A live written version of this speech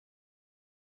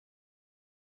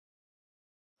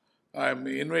I am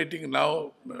inviting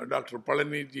now Dr.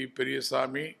 Palani ji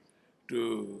Periasamy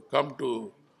to come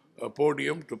to a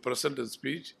podium to present his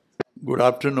speech. Good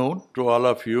afternoon to all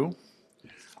of you.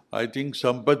 I think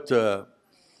Sampath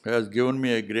has given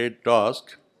me a great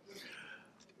task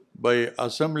by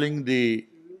assembling the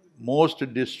most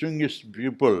distinguished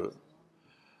people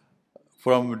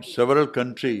from several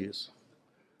countries,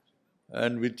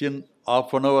 and within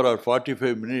half an hour or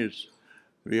 45 minutes,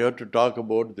 we have to talk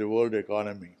about the world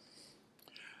economy.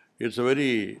 It's a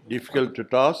very difficult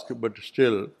task, but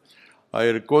still, I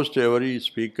request every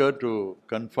speaker to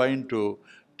confine to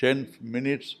 10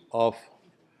 minutes of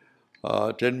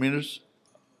 10 minutes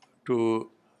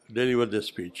to deliver the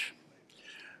speech.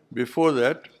 Before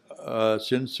that,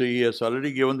 since he has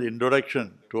already given the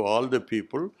introduction to all the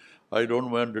people, I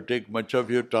don't want to take much of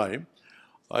your time.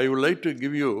 I would like to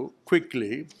give you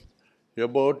quickly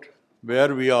about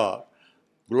where we are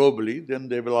globally, then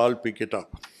they will all pick it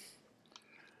up.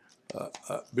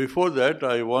 Before that,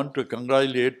 I want to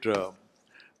congratulate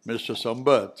Mr.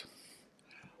 Sampath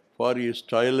for his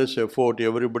tireless effort.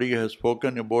 Everybody has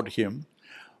spoken about him,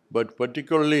 but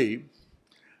particularly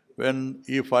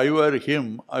if I were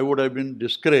him, I would have been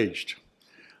discouraged.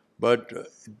 But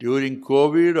during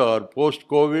COVID or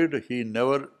post-COVID, he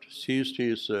never ceased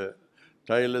his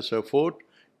tireless effort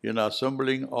in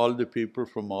assembling all the people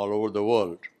from all over the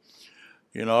world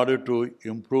in order to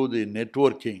improve the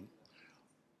networking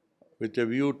with a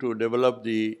view to develop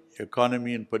the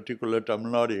economy, in particular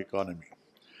Tamil Nadu economy.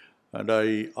 And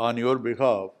on your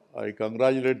behalf, I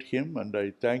congratulate him and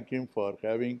I thank him for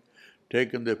having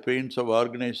taken the pains of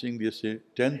organizing this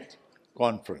 10th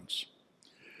conference.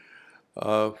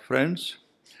 Friends,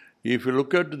 if you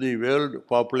look at the world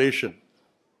population,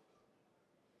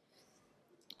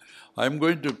 I'm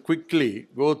going to quickly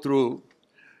go through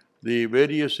the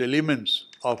various elements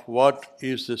of what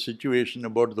is the situation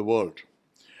about the world.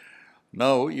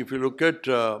 Now, if you look at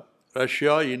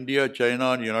Russia, India,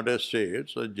 China, and United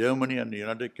States, Germany and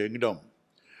United Kingdom,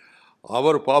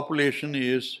 our population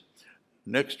is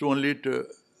next only to,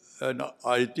 and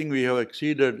I think we have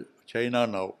exceeded China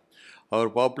now. Our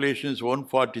population is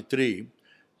 143,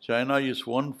 China is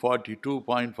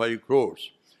 142.5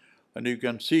 crores. And you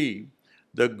can see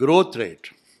the growth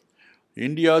rate.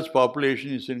 India's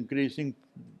population is increasing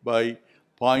by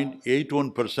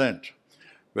 0.81%,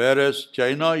 whereas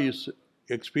China is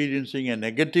experiencing a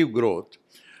negative growth.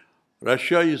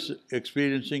 Russia is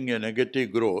experiencing a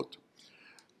negative growth.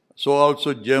 So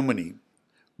also Germany.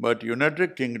 But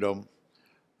United Kingdom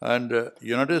and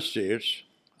United States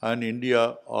and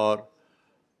India are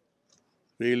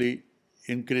really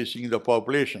increasing the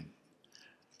population.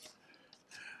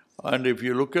 And if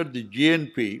you look at the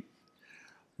GNP,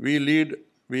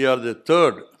 we are the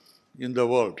third in the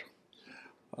world.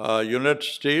 United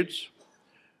States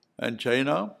and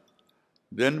China,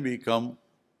 then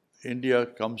India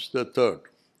comes the third.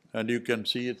 And you can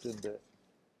see it in there.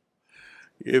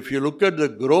 If you look at the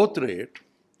growth rate,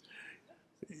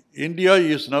 India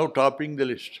is now topping the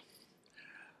list.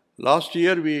 Last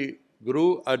year we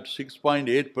grew at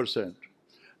 6.8%.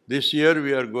 This year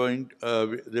we are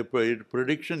the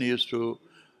prediction is to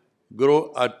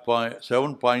grow at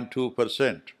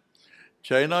 7.2%.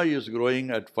 China is growing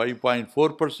at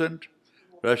 5.4%,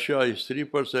 Russia is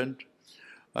 3%,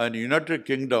 and United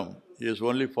Kingdom is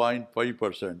only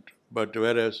 0.5%, but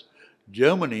whereas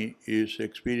Germany is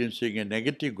experiencing a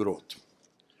negative growth.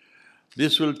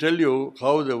 This will tell you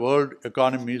how the world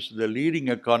economies, the leading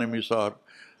economies are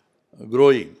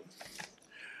growing.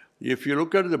 If you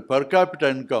look at the per capita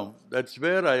income, that's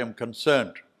where I am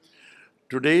concerned.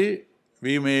 Today,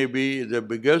 we may be the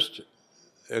biggest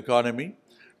economy,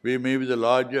 we may be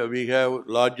we have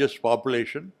largest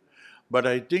population, but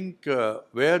I think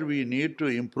where we need to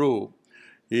improve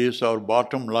is our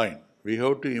bottom line. We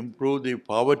have to improve the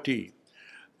poverty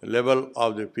level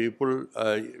of the people.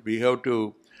 We have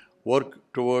to work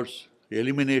towards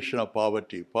elimination of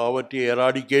poverty. Poverty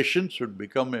eradication should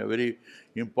become a very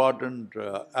important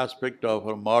aspect of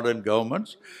our modern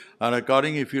governments. And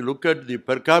if you look at the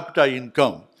per capita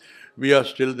income, we are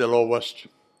still the lowest.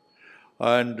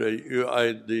 And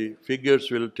the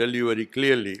figures will tell you very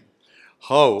clearly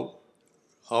how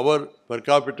our per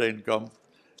capita income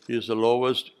is the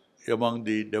lowest among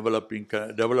the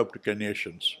developed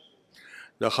nations.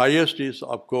 The highest is,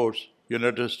 of course,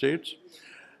 United States,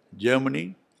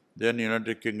 Germany, then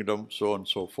United Kingdom, so on and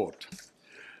so forth.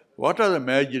 What are the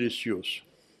major issues?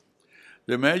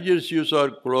 The major issues are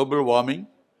global warming,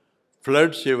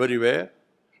 floods everywhere,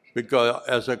 because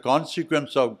as a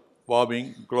consequence of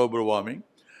global warming,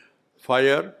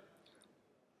 fire,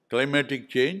 climatic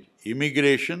change,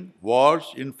 immigration,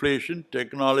 wars, inflation,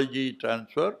 technology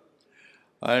transfer,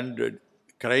 and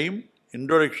crime,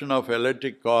 introduction of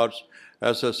electric cars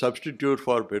as a substitute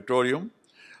for petroleum,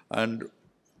 and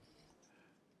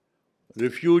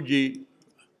refugee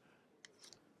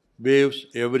waves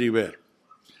everywhere.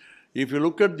 If you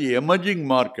look at the emerging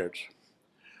markets,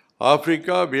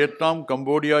 Africa, Vietnam,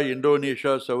 Cambodia,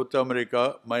 Indonesia, South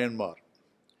America, Myanmar.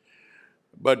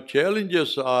 But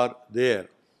challenges are there.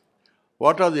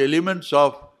 What are the elements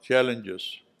of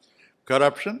challenges?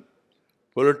 Corruption,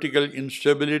 political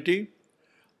instability,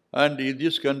 and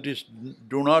these countries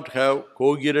do not have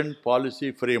coherent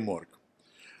policy framework.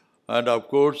 And of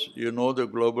course, you know the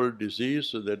global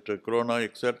disease, that corona,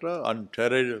 etc., and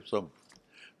terrorism.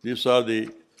 These are the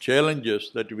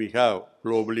challenges that we have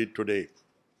globally today.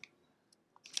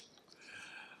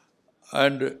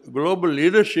 And global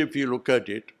leadership, if you look at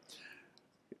it,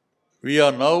 we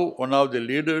are now one of the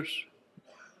leaders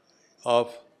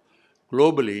of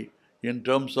globally in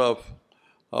terms of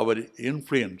our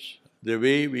influence, the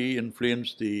way we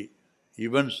influence the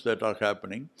events that are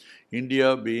happening.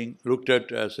 India being looked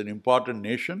at as an important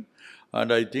nation,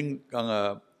 and I think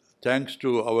thanks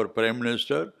to our Prime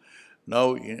Minister,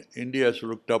 now India is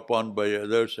looked upon by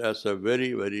others as a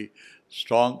very, very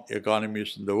strong economy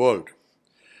in the world.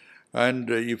 And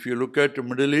if you look at the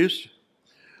Middle East,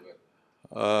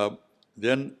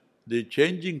 then the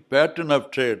changing pattern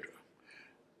of trade.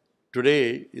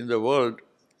 Today in the world,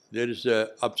 there is an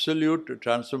absolute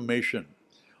transformation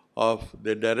of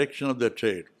the direction of the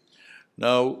trade.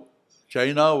 Now,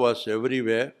 China was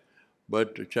everywhere,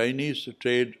 but Chinese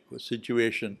trade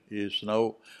situation is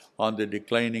now on the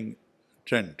declining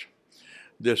trend.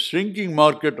 The shrinking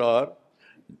market are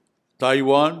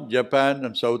Taiwan, Japan,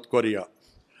 and South Korea.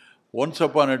 Once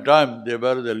upon a time, they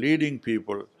were the leading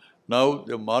people. Now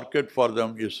the market for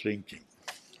them is shrinking.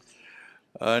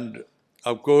 And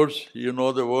of course, you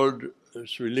know the world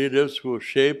leaders who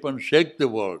shape and shake the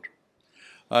world.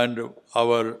 And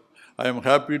I am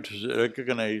happy to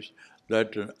recognize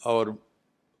that our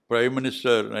Prime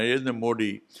Minister Narendra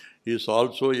Modi is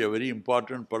also a very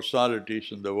important personality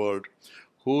in the world,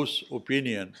 whose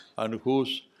opinion and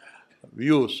whose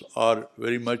views are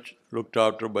very much looked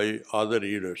after by other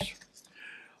leaders.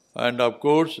 And of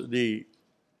course, the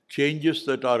changes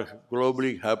that are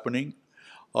globally happening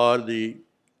are the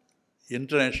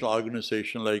international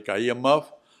organizations like IMF,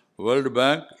 World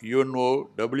Bank, UNO,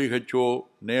 WHO,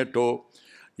 NATO,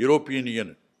 European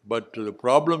Union. But the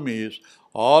problem is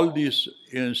all these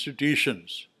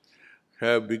institutions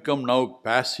have become now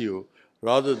passive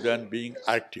rather than being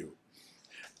active.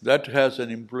 That has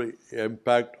an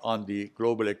impact on the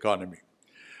global economy.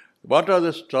 What are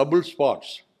the trouble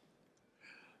spots?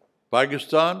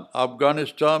 Pakistan,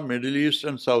 Afghanistan, Middle East,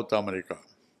 and South America.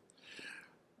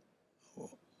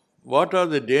 What are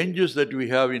the dangers that we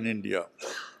have in India?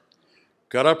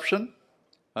 Corruption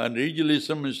and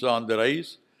regionalism is on the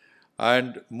rise,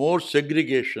 and more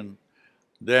segregation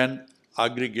than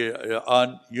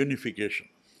unification.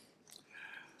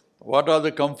 What are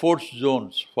the comfort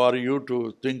zones for you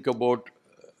to think about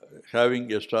having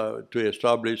to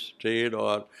establish trade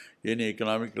or any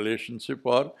economic relationship?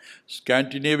 Or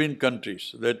Scandinavian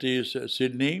countries, that is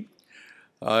Sydney,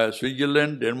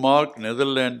 Switzerland, Denmark,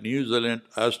 Netherlands, New Zealand,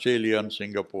 Australia, and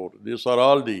Singapore. These are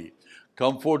all the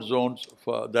comfort zones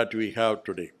that we have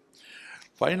today.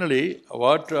 Finally,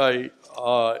 what I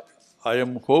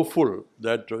am hopeful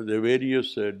that the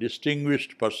various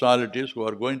distinguished personalities who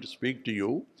are going to speak to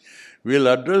you will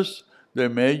address the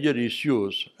major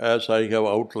issues as I have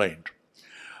outlined.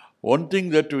 One thing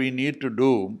that we need to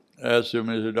do, as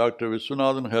Dr.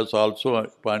 Viswanathan has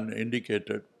also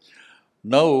indicated,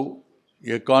 now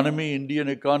Indian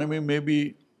economy may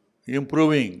be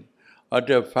improving at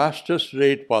a fastest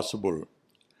rate possible.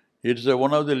 It's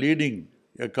one of the leading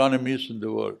economies in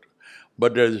the world.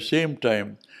 But at the same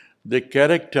time, the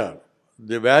character,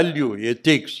 the value,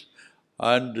 ethics,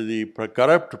 and the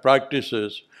corrupt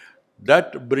practices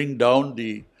that bring down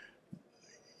the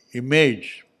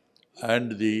image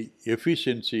and the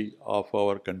efficiency of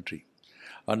our country.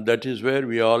 And that is where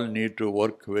we all need to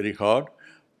work very hard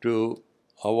to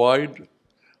avoid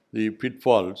the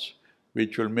pitfalls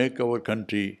which will make our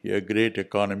country a great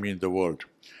economy in the world.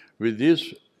 With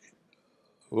these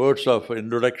words of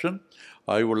introduction,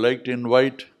 I would like to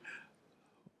invite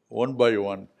one by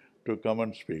one to come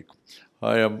and speak.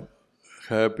 I am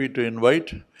happy to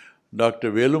invite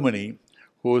Dr. Velumani,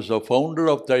 who is the founder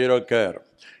of ThyroCare.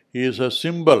 He is a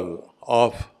symbol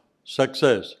of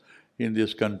success in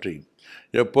this country.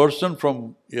 A person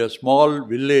from a small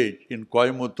village in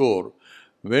Coimbatore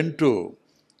went to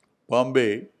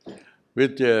Bombay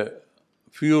with a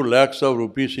few lakhs of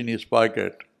rupees in his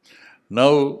pocket.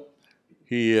 Now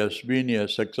he has been a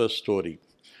success story.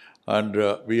 And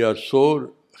we are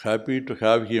so happy to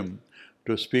have him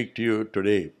to speak to you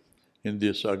today in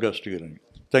this August hearing.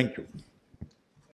 Thank you.